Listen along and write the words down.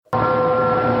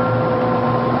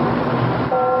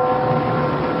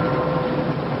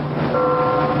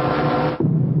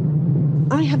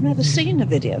never seen a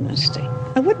video nasty.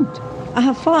 I wouldn't. I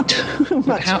have far too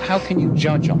much. How can you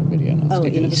judge on video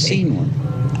nasty? You've never seen one.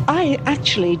 I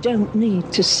actually don't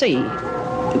need to see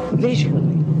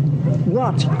visually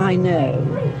what I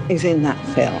know is in that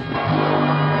film.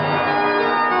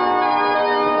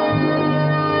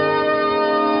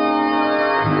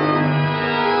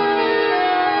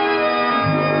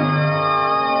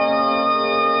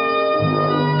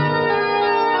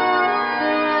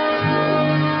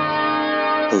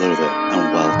 Hello there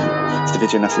and welcome to the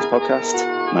Video Nasties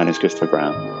podcast. My name is Christopher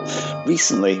Brown.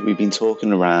 Recently we've been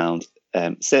talking around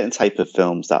certain type of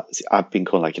films that I've been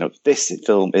calling this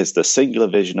film is the singular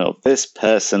vision of this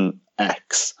person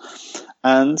X.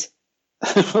 And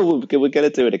we're going to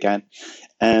do it again.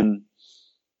 In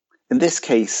this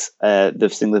case, the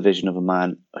singular vision of a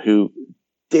man who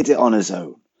did it on his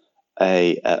own.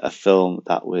 A film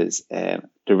that was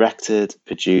directed,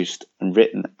 produced and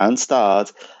written and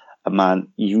starred a man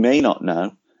you may not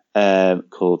know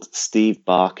called Steve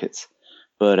Barkett.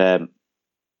 But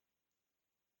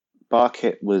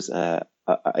Barkett is a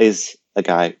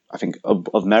guy, I think,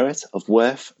 of merit, of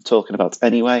worth, talking about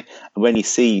anyway. And when you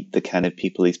see the kind of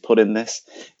people he's put in this,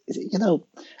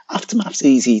 Aftermath's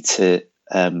easy to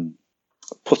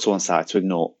put to one side, to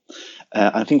ignore.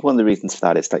 I think one of the reasons for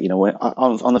that is that,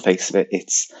 on the face of it,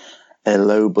 it's a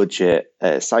low-budget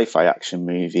sci-fi action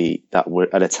movie that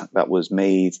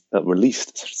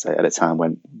released at a time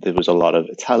when there was a lot of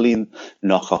Italian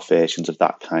knockoff versions of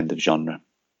that kind of genre.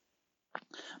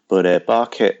 But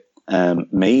Barkett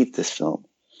made this film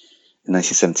in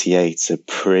 1978 to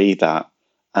pre that,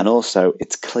 and also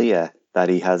it's clear that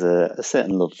he has a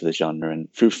certain love for the genre,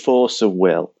 and through force of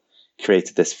will,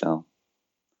 created this film.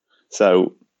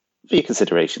 So, for your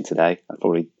consideration today,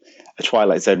 probably a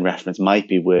Twilight Zone reference might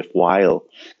be worthwhile,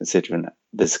 considering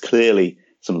there's clearly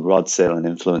some Rod Serling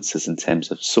influences in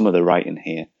terms of some of the writing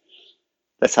here.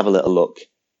 Let's have a little look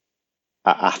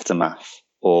at Aftermath,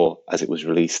 or as it was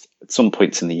released at some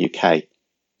points in the UK,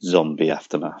 Zombie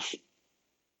Aftermath.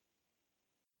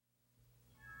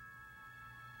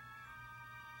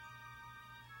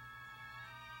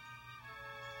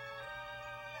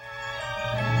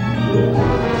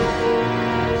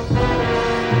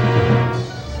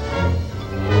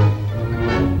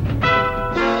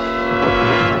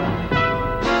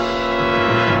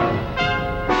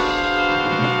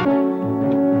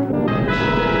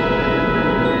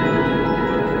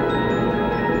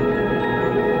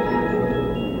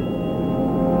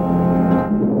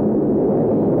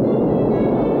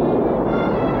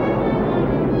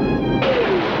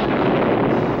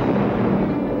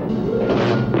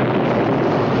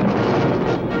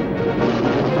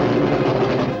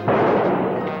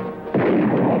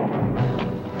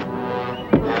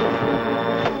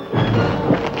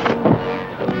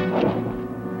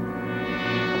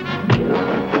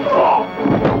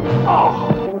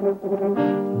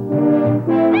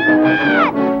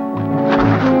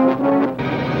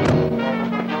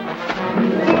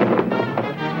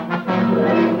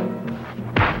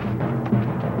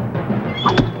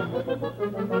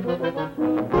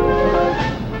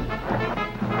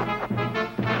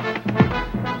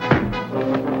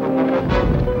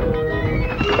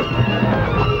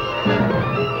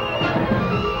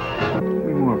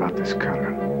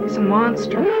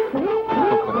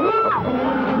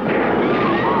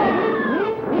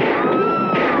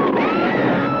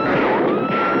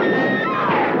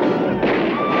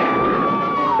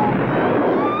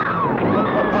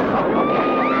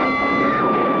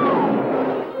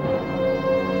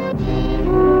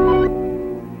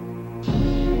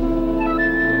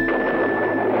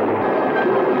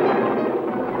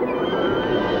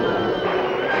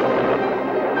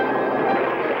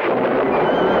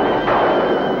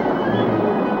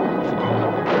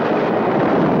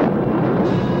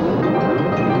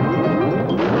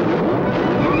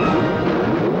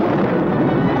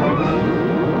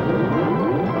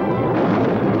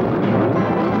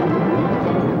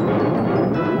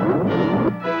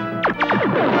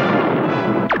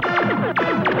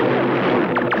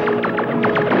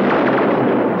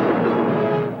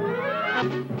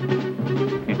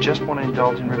 Just want to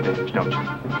indulge in revenge, don't you?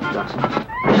 Justice.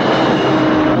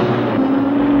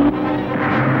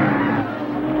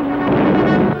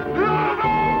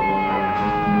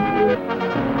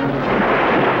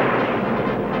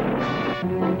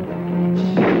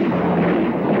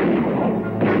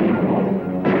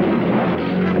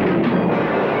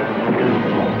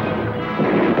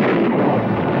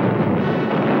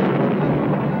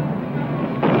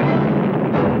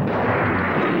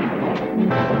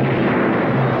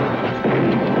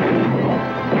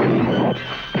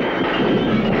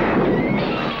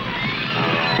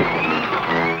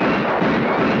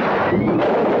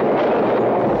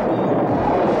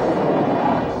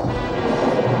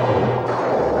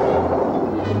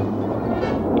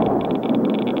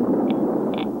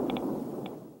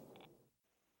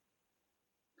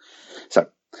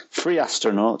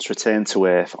 astronauts return to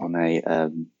Earth on a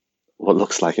what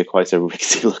looks like quite a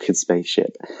rickety-looking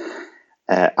spaceship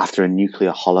after a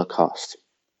nuclear holocaust.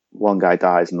 One guy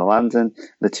dies in the landing.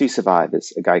 The two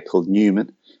survivors, a guy called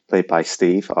Newman, played by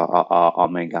Steve, our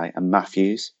main guy, and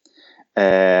Matthews,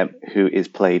 who is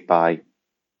played by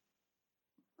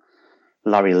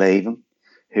Larry Latham,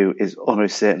 who is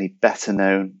almost certainly better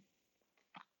known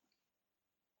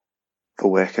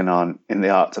for working in the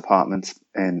art department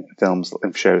in films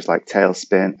and shows like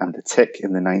Tailspin and The Tick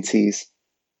in the 90s.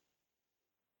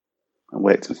 And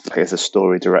worked as a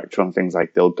story director on things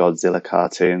like the old Godzilla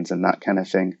cartoons and that kind of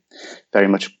thing. Very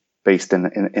much based in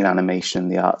animation,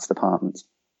 the arts department.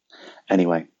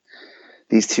 Anyway,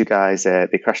 these two guys,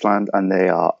 they crash land and they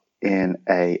are in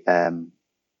a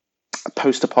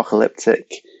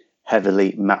post-apocalyptic,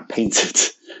 heavily matte painted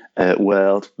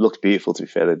world. Looks beautiful, to be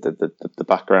fair. The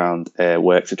background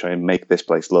works to try and make this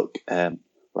place look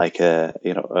like an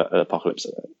apocalypse.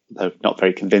 Though not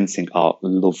very convincing, are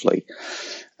lovely.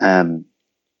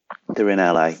 They're in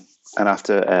LA, and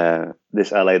after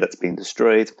this LA that's been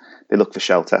destroyed, they look for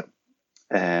shelter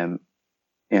in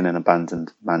an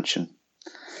abandoned mansion.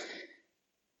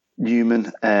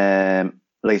 Newman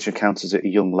later encounters a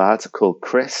young lad called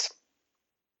Chris,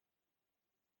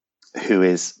 who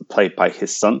is played by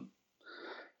his son,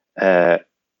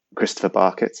 Christopher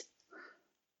Barkett,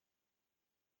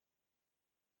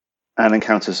 and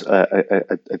encounters a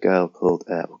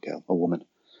woman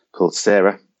called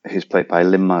Sarah, who's played by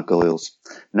Lynn Margulies.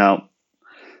 Now,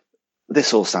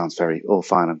 this all sounds all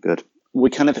fine and good. We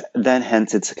kind of then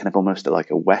entered to kind of almost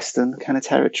like a Western kind of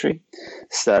territory.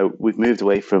 So we've moved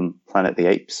away from Planet of the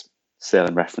Apes.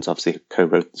 Sterling Reference obviously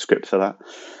co-wrote the script for that.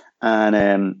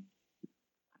 And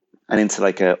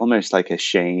into almost like a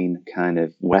Shane kind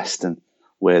of Western,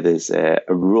 where there's a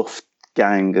rough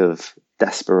gang of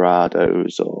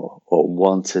desperados or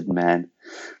wanted men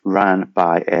ran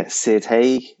by Sid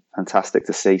Haig. Fantastic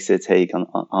to see Sid Haig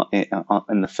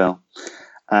in the film.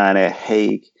 And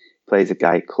Haig plays a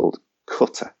guy called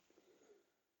Cutter.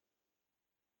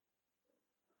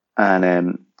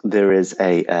 And there is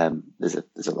there's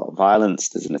a lot of violence.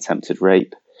 There's an attempted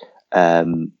rape.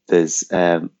 There's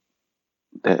a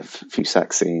few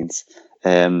sex scenes.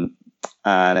 And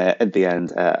at the end,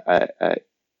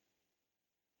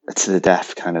 to the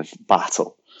death kind of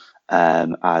battle,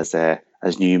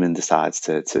 as Newman decides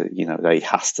to that he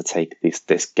has to take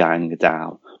this gang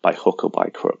down by hook or by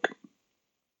crook.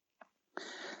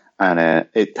 And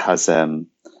it has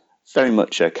very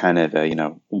much a kind of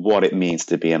what it means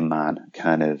to be a man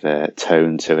kind of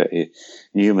tone to it.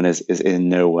 Newman is in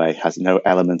no way, has no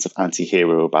elements of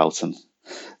anti-hero about him.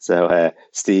 So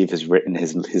Steve has written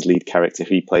his lead character,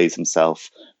 who he plays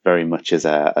himself very much as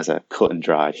a cut and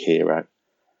dry hero.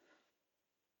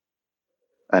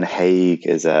 And Haig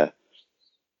is a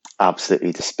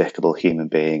absolutely despicable human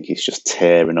being. He's just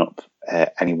tearing up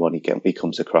anyone he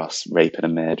comes across, raping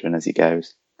and murdering as he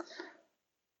goes.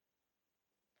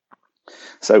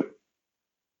 So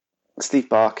Steve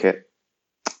Barkett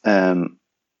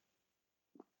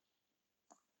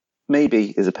maybe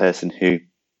is a person who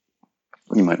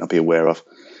you might not be aware of.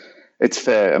 It's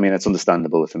fair. I mean, it's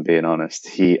understandable if I'm being honest.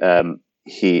 He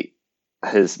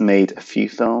has made a few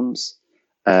films.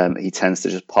 He tends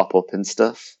to just pop up in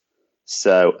stuff.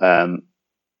 So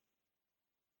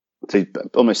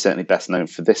almost certainly best known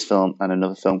for this film and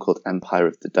another film called Empire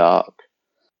of the Dark,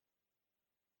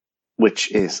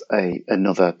 which is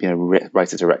another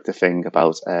writer-director thing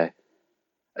about a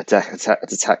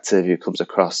detective who comes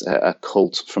across a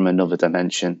cult from another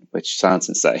dimension, which sounds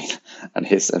insane, and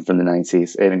from the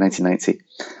 90s, early 1990,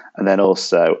 and then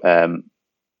also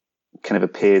kind of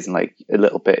appears in like a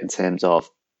little bit in terms of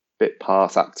bit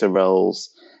part actor roles.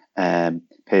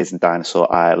 Appears in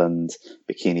Dinosaur Island,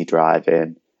 Bikini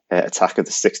Drive-In, Attack of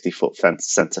the 60-Foot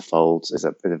Centerfolds is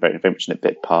a very, very much in a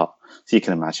bit part, so you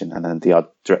can imagine, and then the odd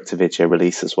direct-to-video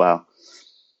release as well.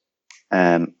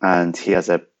 And he has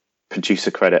a producer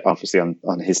credit, obviously,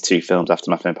 on his two films,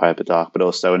 Aftermath and Empire of the Dark, but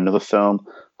also another film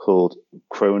called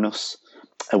Cronus,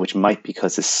 which might be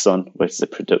because his son was the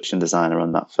production designer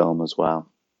on that film as well.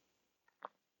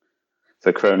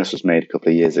 So Cronus was made a couple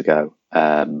of years ago,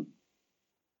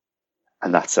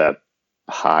 and that's a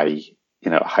high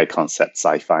concept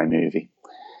sci-fi movie.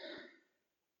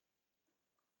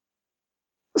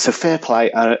 So fair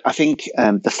play. I think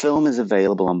the film is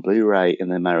available on Blu-ray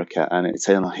in America, and it's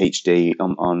on HD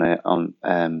on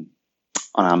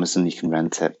Amazon. You can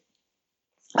rent it,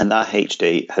 and that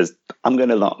HD has, I'm going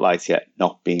to not lie to you,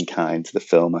 not being kind to the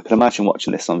film. I can imagine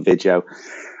watching this on video,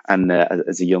 and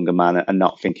as a younger man, and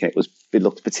not thinking it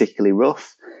looked particularly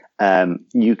rough.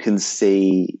 you can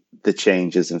see the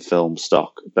changes in film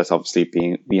stock. That's obviously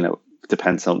being,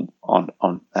 depends on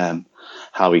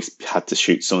how he's had to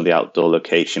shoot some of the outdoor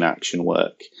location action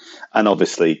work, and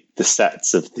obviously the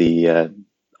sets of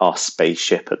our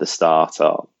spaceship at the start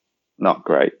are not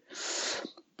great.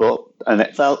 But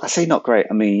I say not great.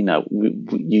 I mean,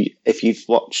 if you've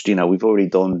watched, we've already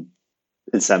done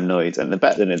Insemnoids, and they're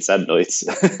better than Insemnoids,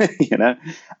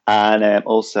 and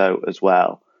also as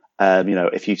well,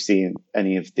 if you've seen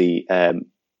any of the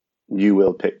New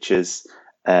World Pictures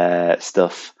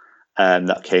stuff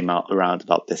that came out around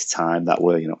about this time that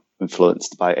were,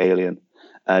 influenced by Alien,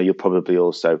 you'll probably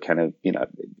also kind of,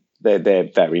 they're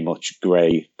very much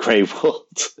grey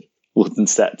wooden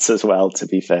sets as well, to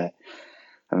be fair.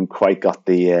 Haven't quite got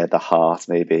the heart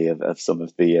maybe of some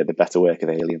of the better work of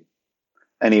Alien.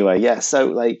 Anyway, yeah.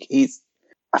 So I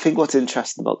think what's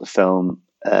interesting about the film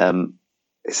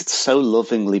is it's so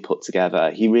lovingly put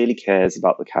together. He really cares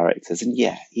about the characters, and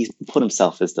yeah, he's put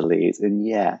himself as the lead, and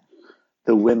yeah,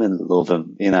 the women love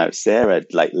him. Sarah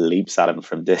leaps at him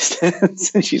from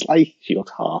distance, and she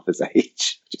looks half his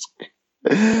age.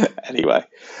 Anyway,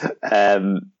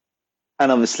 and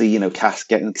obviously, Cass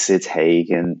getting Sid Haig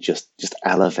and just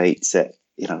elevates it,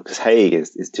 because Haig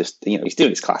is just, he's doing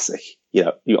his classic.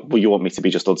 You want me to be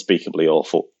just unspeakably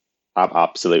awful? I'm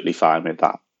absolutely fine with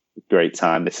that. Great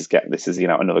time. This is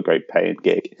another great paying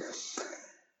gig.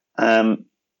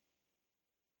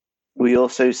 We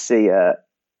also see a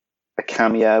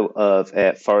cameo of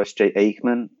Forrest J.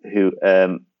 Aikman, who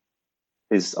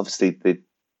is obviously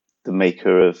the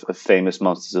maker of Famous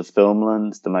Monsters of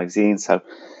Filmland, the magazine. So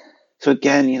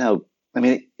again, you can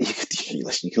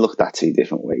look at that two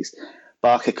different ways.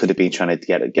 Barker could have been trying to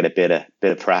get a bit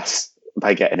of press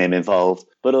by getting him involved,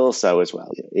 but also as well,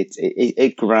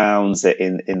 it grounds it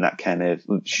in that kind of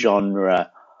genre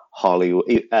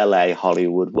Hollywood, LA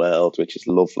Hollywood world, which is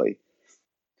lovely.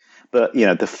 But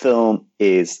the film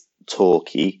is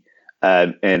talky,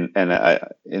 in a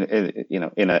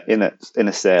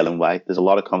sailing way. There's a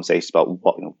lot of conversations about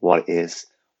what it is,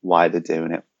 why they're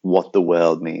doing it, what the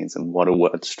world means, and what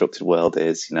a destructive world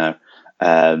is. And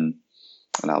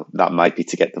that might be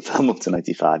to get the film up to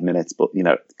 95 minutes, but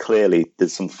clearly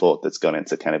there's some thought that's gone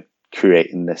into kind of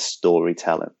creating this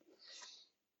storytelling.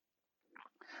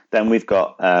 Then we've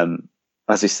got,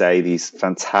 as we say, these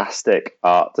fantastic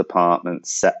art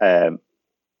departments,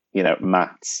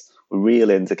 mats, real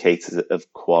indicators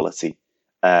of quality,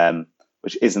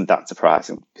 which isn't that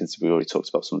surprising because we already talked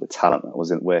about some of the talent that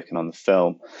wasn't working on the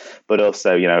film, but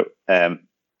also,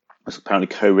 was apparently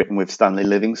co-written with Stanley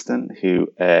Livingston, who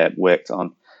worked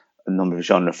on a number of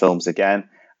genre films again,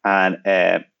 and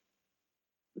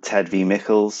Ted V.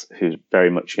 Mickles, who's very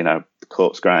much, the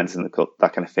corpse grinders and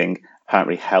that kind of thing,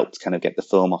 apparently helped kind of get the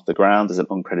film off the ground as an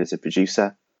uncredited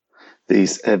producer.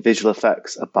 These visual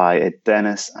effects are by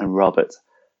Dennis and Robert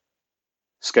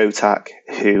Skotak,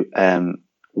 who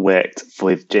worked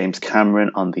with James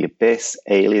Cameron on The Abyss,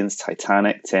 Aliens,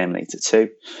 Titanic, Terminator 2.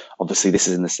 Obviously, this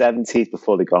is in the 70s,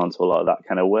 before they got onto a lot of that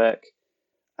kind of work.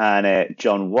 And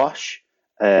John Wash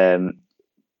did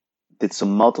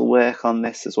some model work on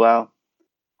this as well.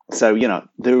 So,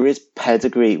 there is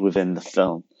pedigree within the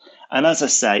film. And as I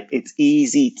say, it's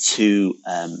easy to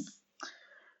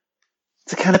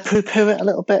kind of poo-poo it a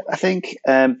little bit, I think,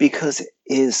 because it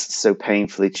is so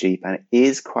painfully cheap and it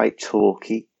is quite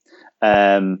talky.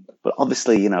 But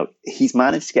obviously, he's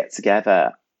managed to get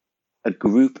together a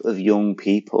group of young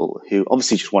people who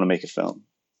obviously just want to make a film.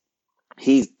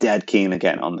 He's dead keen on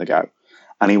getting on the go,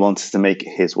 and he wants to make it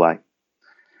his way.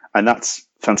 And that's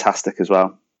fantastic as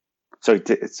well. So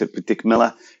it's Dick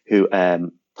Miller, who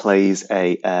plays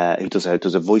who does a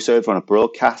voiceover on a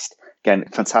broadcast. Again,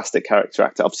 fantastic character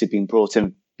actor, obviously being brought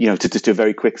in, to just do a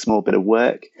very quick, small bit of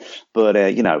work.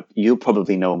 But, you'll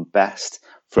probably know him best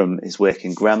from his work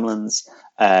in Gremlins,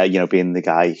 being the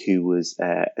guy who was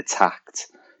attacked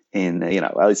in,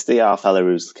 it's the R fella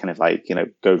who's kind of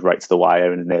goes right to the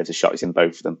wire and the nerves are shot. He's in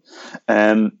both of them.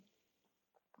 And,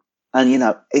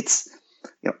 it's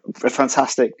a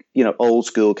fantastic, old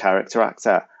school character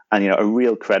actor, and, a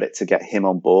real credit to get him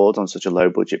on board on such a low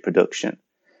budget production.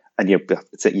 And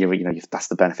that's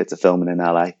the benefit of filming in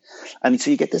LA. And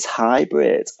so you get this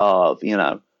hybrid of,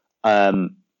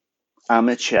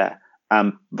 amateur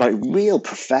and real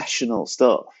professional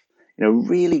stuff,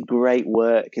 really great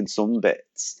work in some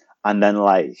bits. And then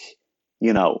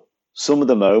some of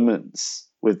the moments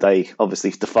with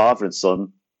obviously the father and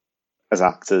son as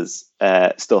actors,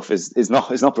 stuff is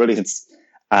not brilliant.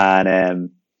 And,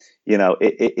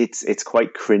 it's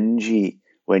quite cringy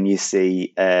when you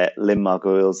see Lynn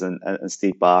Margulies and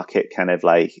Steve Barkett kind of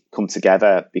like come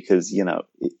together, because, you know,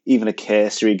 even a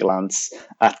cursory glance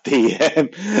at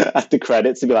the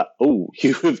credits and be like, oh,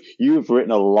 you've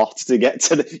written a lot to get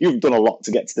to you've done a lot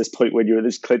to get to this point when you're in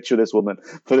this clinch with this woman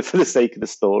for the sake of the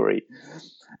story.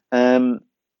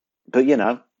 But, you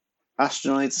know,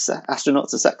 astronauts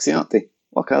are sexy, aren't they?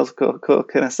 What else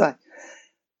can I say?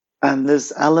 And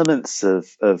there's elements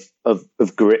of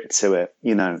grit to it.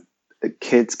 You know,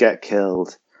 kids get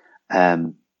killed.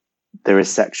 There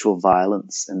is sexual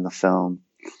violence in the film.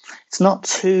 It's not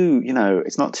too, you know,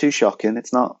 it's not too shocking.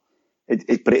 It's not, but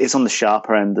it is on the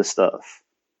sharper end of stuff,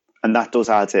 and that does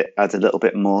add a little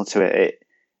bit more to it.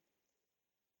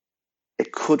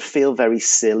 It could feel very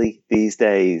silly these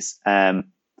days, and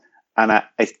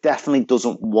it definitely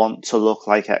doesn't want to look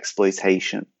like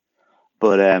exploitation,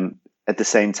 but at the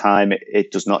same time,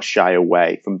 it does not shy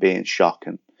away from being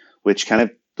shocking, which kind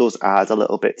of does add a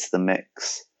little bit to the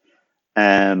mix.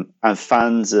 And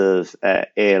fans of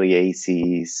early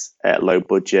 80s, low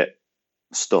budget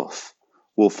stuff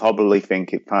will probably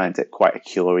find it quite a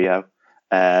curio,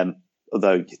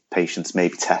 although your patience may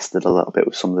be tested a little bit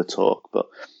with some of the talk. But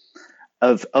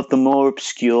of the more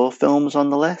obscure films on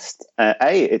the list,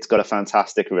 it's got a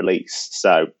fantastic release.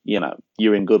 So, you know,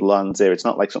 you're in good lands here. It's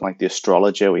not like something like The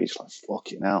Astrologer where you're just like,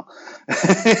 fucking hell.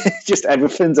 Just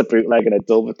everything's a bootleg and a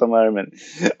dub at the moment.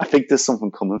 I think there's something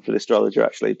coming for The Astrologer,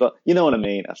 actually. But you know what I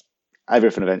mean?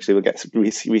 Everything eventually will get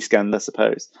rescanned, I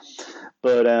suppose.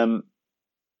 But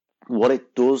what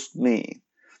it does mean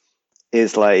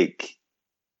is, like,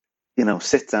 you know,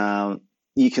 sit down.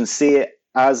 You can see it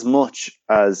as much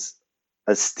as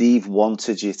Steve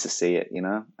wanted you to see it, you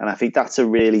know? And I think that's a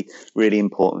really, really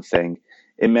important thing.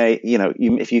 It may, you know,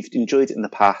 if you've enjoyed it in the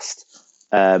past,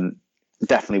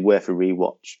 definitely worth a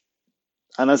rewatch.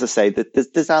 And as I say,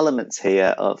 there's elements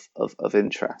here of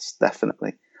interest,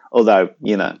 definitely. Although,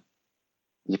 you know,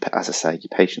 as I say, your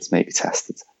patience may be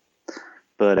tested.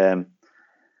 But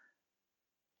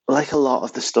like a lot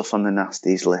of the stuff on the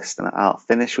Nasties list, and I'll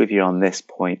finish with you on this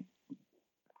point,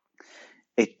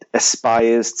 it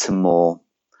aspires to more.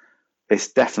 It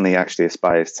definitely actually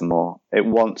aspires to more. It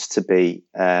wants to be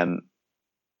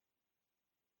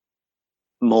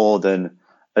more than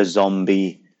a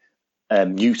zombie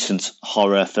mutant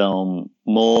horror film,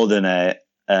 more than a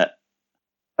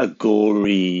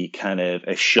gory kind of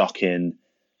a shocking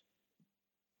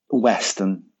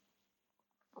Western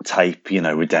type, you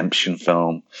know, redemption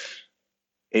film.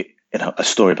 You know, a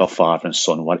story about father and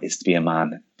son, what it is to be a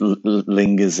man,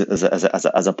 lingers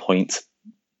as a point.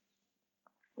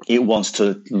 It wants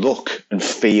to look and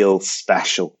feel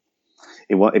special.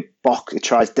 It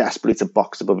tries desperately to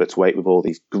box above its weight with all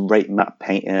these great matte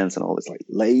paintings and all this like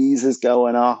lasers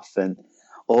going off and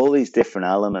all these different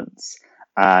elements.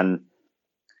 And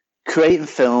creating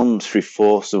films through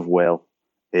force of will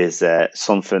is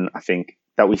something I think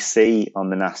that we see on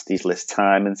the Nasties list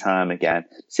time and time again,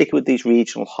 particularly with these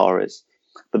regional horrors.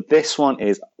 But this one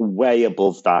is way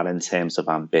above that in terms of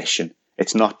ambition.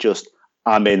 It's not just,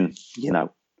 I'm in, you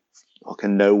know,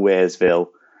 fucking Nowheresville,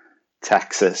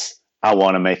 Texas. I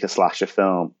want to make a slasher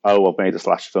film. Oh, I've made a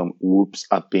slasher film. Whoops,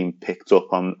 I've been picked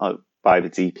up on by the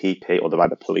DPP or by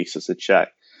the police as a check.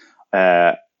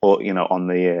 Or, you know, on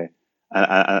the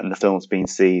and the film's been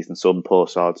seized, and some poor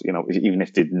sods, you know, even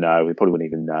if they didn't know, they probably wouldn't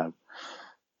even know.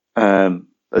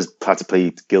 Has had to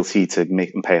plead guilty to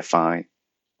make them pay a fine.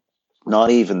 Not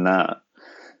even that.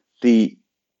 He's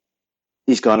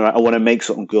gone, right, I want to make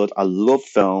something good. I love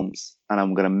films, and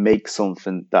I'm going to make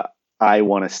something that I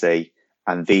want to see.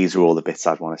 And these are all the bits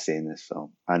I'd want to see in this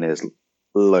film. And there's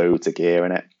loads of gear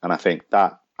in it. And I think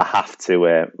that I have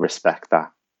to respect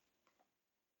that.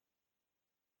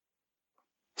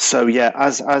 So yeah,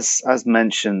 as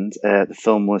mentioned, the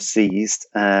film was seized,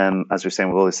 as we were saying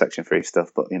with all this Section 3 stuff,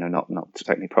 but, you know, not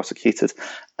technically prosecuted.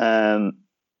 It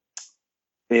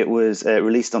was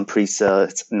released on pre-sale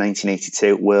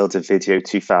 1982, World of Video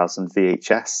 2000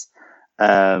 VHS,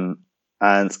 and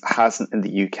hasn't in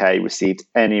the UK received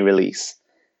any release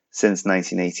since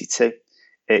 1982.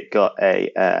 It got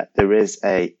there is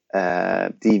a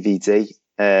DVD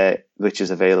which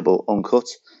is available uncut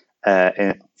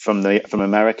from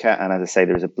America, and as I say,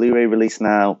 there is a Blu-ray release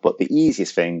now. But the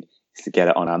easiest thing is to get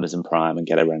it on Amazon Prime and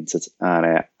get it rented.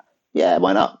 And yeah,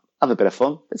 why not? Have a bit of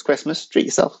fun. It's Christmas. Treat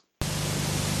yourself.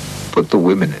 Put the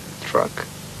women in the truck.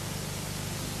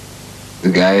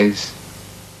 The guys,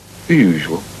 the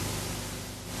usual.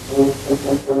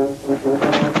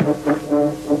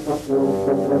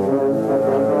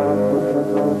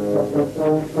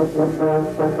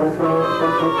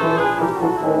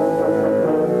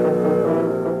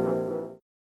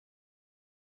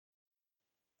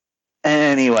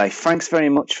 Anyway, thanks very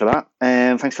much for that.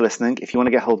 Thanks for listening. If you want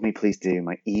to get hold of me, please do.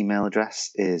 My email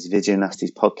address is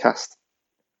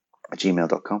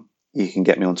videonastiespodcast@gmail.com. You can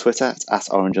get me on Twitter. It's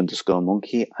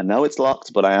 @orange_monkey. I know it's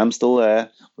locked, but I am still there,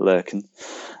 lurking.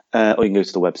 Or you can go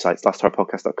to the website,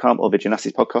 lasthorrorpodcast.com or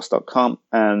videonastiespodcast.com,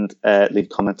 and leave a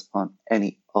comment on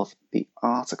any of the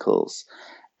articles.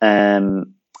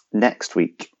 Next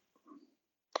week,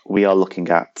 we are looking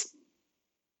at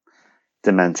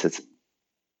Demented.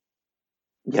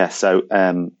 Yeah, so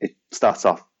it starts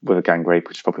off with a gang rape,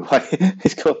 which is probably why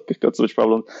it's got so much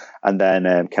problem, and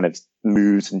then kind of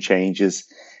moves and changes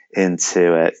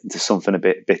into something a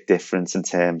bit different in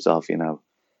terms of a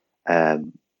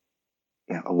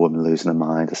woman losing her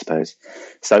mind, I suppose.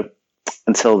 So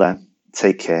until then,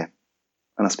 take care,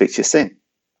 and I'll speak to you soon.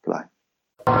 Goodbye.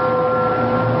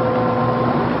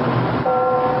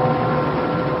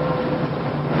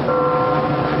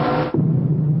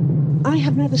 I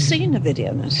have never seen a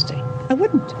video nasty. I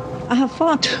wouldn't. I have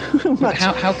far too much.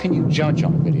 How can you judge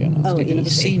on video nasty? Have you never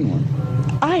seen one?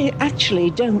 I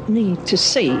actually don't need to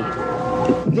see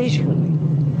visually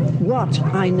what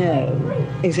I know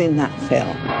is in that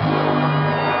film.